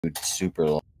super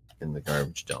long in the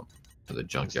garbage dump for the It's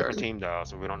junkyard. a team though,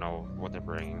 so we don't know what they're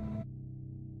bringing.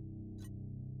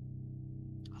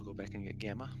 I'll go back and get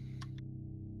Gamma.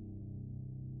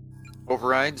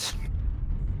 Overrides.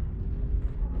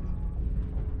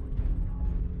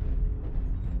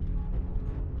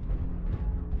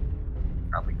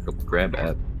 Probably go grab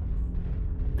at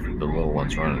the little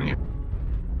ones running here.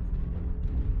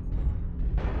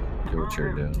 Do what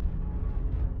you're doing.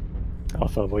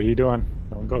 Alpha, what are you doing?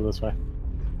 Don't go this way.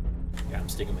 Yeah, I'm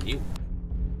sticking with you.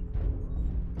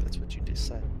 That's what you just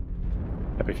said.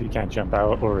 Yep, if you can't jump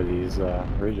out over these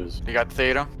ridges, You got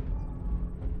Theta.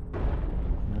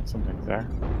 something's there.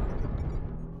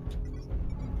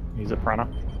 He's a Prana.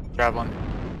 Javelin.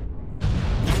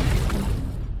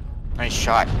 Nice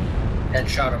shot.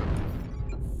 Headshot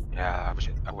him. Yeah,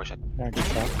 I wish I Yeah, good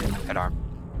shot. had arm.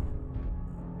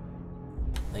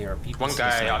 They are people. One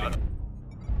guy suicide.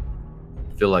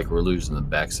 I feel like we're losing the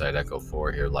backside Echo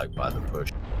 4 here, like by the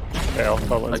push. Okay,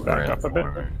 Alpha, let's Like back right up a bit.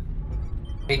 corner.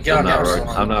 Hey, I'm John,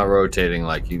 not rotating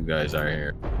like you guys are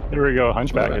here. Here we go.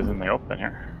 Hunchback is in the open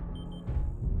here.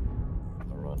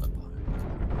 I'll run up.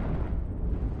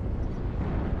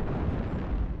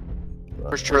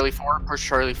 Push Charlie 4. Push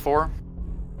Charlie 4.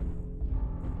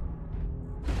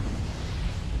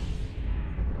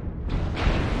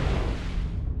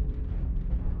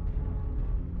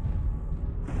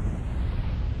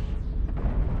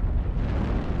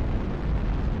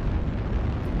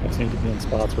 Guys need to be in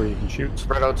spots where you can shoot.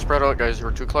 Spread out, guys.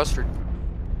 We're too clustered.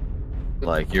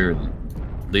 Like you're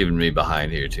leaving me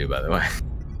behind here too, by the way.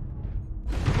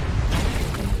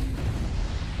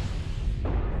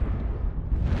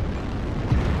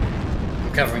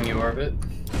 I'm covering you, Orbit.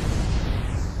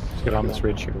 Just get on this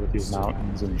ridge here with these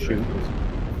mountains and shoot.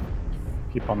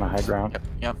 Keep on the high ground.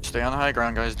 Yep. Stay on the high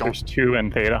ground, guys. Don't. There's two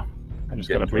in Theta. I just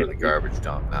gotta Getting toward beat the garbage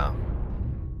dump now.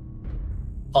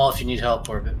 All if you need help,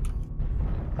 Orbit.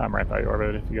 I'm right by your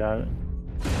orbit if you got it.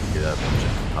 Get up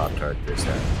and pop tart this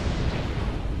out.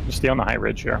 Just stay on the high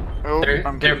ridge here. Oh, They're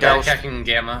I'm getting backpacking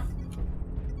Gamma.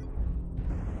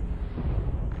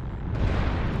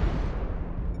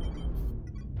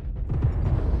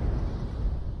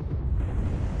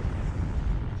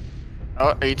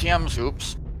 Oh, ATMs.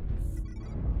 Oops.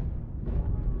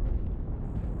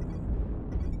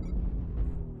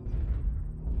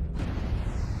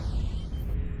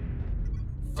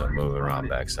 So move around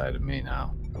backside of me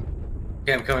now.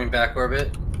 Okay, I'm coming back,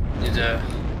 Orbit. Need to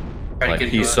try Like to get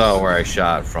he you saw out. where I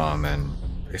shot from, and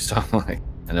he saw like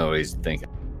I know what he's thinking.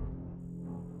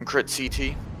 Crit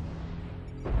CT.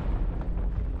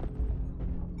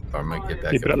 I might get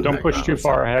back. Keep it up up. to Don't the push ground too or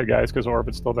far something. ahead, guys, because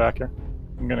Orbit's still back here.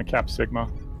 I'm gonna cap Sigma.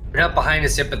 They're not behind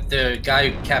us yet, but the guy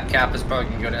who Cap is probably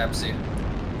gonna go to Epsi.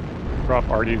 Drop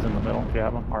Arties in the middle if you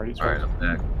have them. Arties. All right, I'm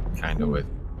back. Kind of with.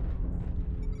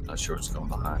 Not sure what's going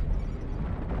behind.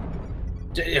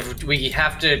 If we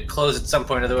have to close at some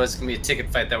point, otherwise it's gonna be a ticket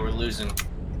fight that we're losing.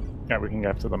 Yeah, we can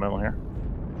get to the middle here.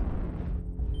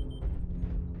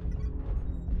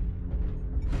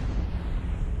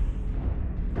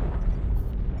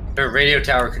 They're radio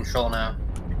tower control now.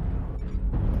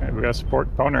 Okay, we got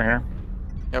support Poner here.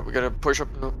 Yep, we gotta push up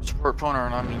the support Poner,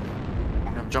 and I'm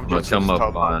gonna jump I'm gonna to come the up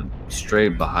top. on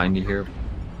straight behind you here.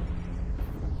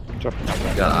 Jumping up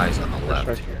that Got way. eyes on the left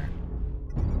right. here.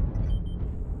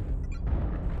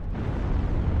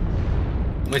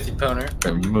 With you, Poner.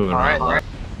 I'm moving Alright, around. alright.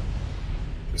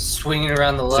 Swinging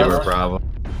around the Super left. Bravo.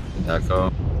 Echo.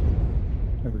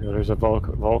 There we go. There's a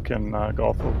Vulcan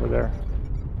Golf over there.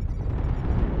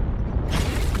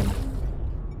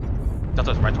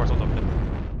 Delta's right towards Delta.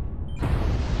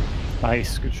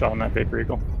 Nice. Good shot on that Vapor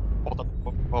Eagle.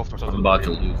 Both towards I'm about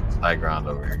to lose this high ground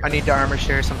over here. I need to armor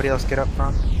share. Somebody else get up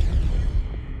front.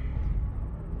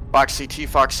 Fox CT,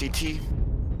 Fox CT.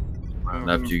 Running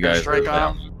up to you guys. Strike right now.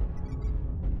 on.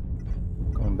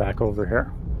 Going back over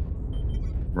here.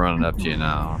 Running up to you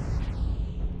now.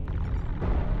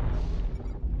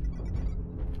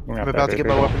 We got I'm that about to get Vapor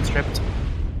my Eagle. weapon stripped.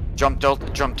 Jump Delta,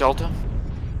 jump Delta.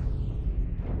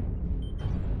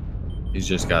 He's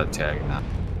just got a tag now.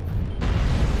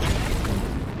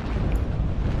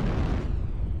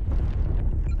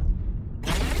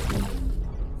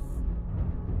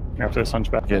 After this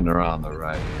hunchback. Getting around the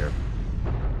right here.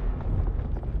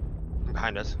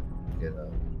 behind us. Get up.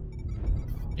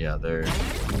 Yeah, there.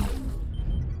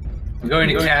 I'm going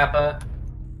to Kappa.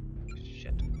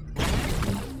 Shit.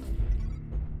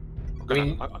 I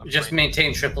mean, just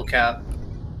maintain triple cap.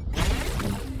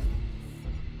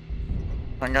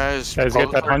 And guys, Guys, get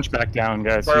that closer. hunchback down,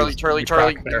 guys. Charlie, He's Charlie, back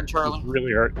Charlie, there. Charlie. He's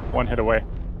really hurt. One hit away.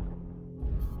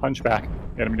 Hunchback.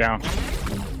 Get him down.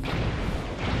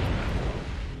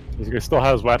 He still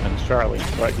has weapons, Charlie,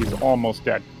 but he's almost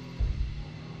dead.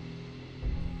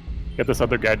 Get this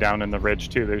other guy down in the ridge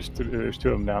too. There's two of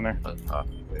them down there. On top,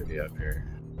 maybe up here.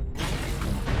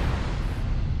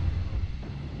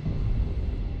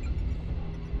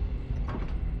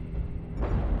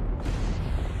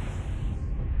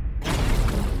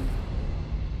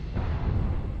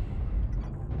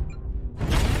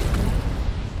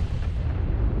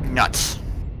 Nuts.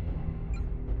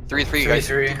 3-3, guys.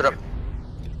 3-3. Keep it up.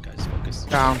 Guys, focus.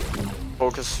 Down.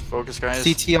 Focus, guys.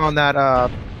 CT on that,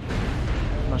 I'm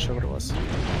not sure what it was.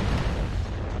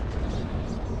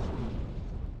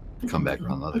 Come back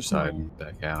around the other side and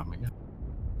back at him again.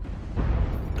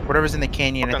 Whatever's in the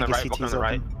canyon, Walk I on the think right, his walk on CT's the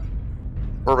open.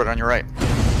 right. Orbit on your right.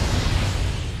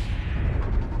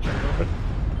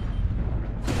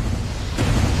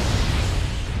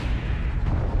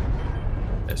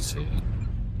 Let's see.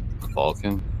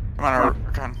 Falcon. Come on,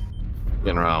 Archon.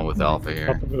 Getting around with Alpha here.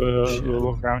 Up the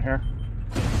little ground here.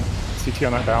 CT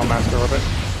on that Battlemaster orbit.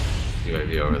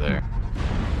 UAV over there.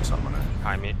 Someone.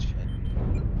 High mid. Shit.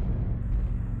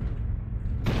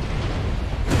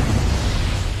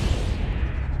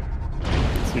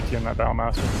 CT on that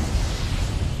Battlemaster.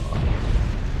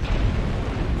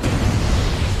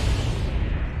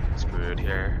 Screwed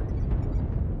here.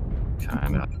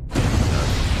 Kinda.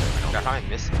 Got high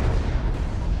missing.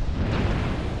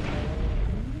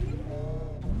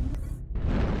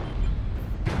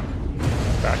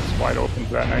 Back is wide open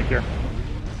to that night here.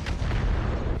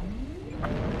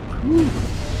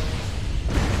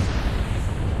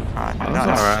 Ah, That's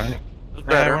nuts. alright.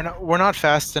 Better. We're not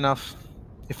fast enough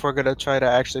if we're gonna try to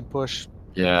actually push.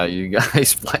 Yeah, you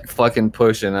guys like fucking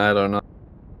pushing. I don't know.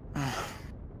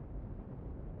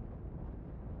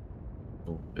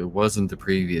 It wasn't the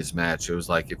previous match. It was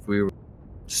like if we were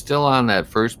still on that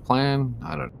first plan,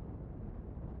 I don't know.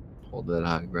 Hold that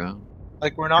high ground.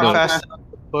 Like we're not No. fast enough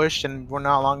to push, and we're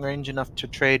not long range enough to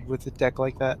trade with a deck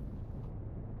like that.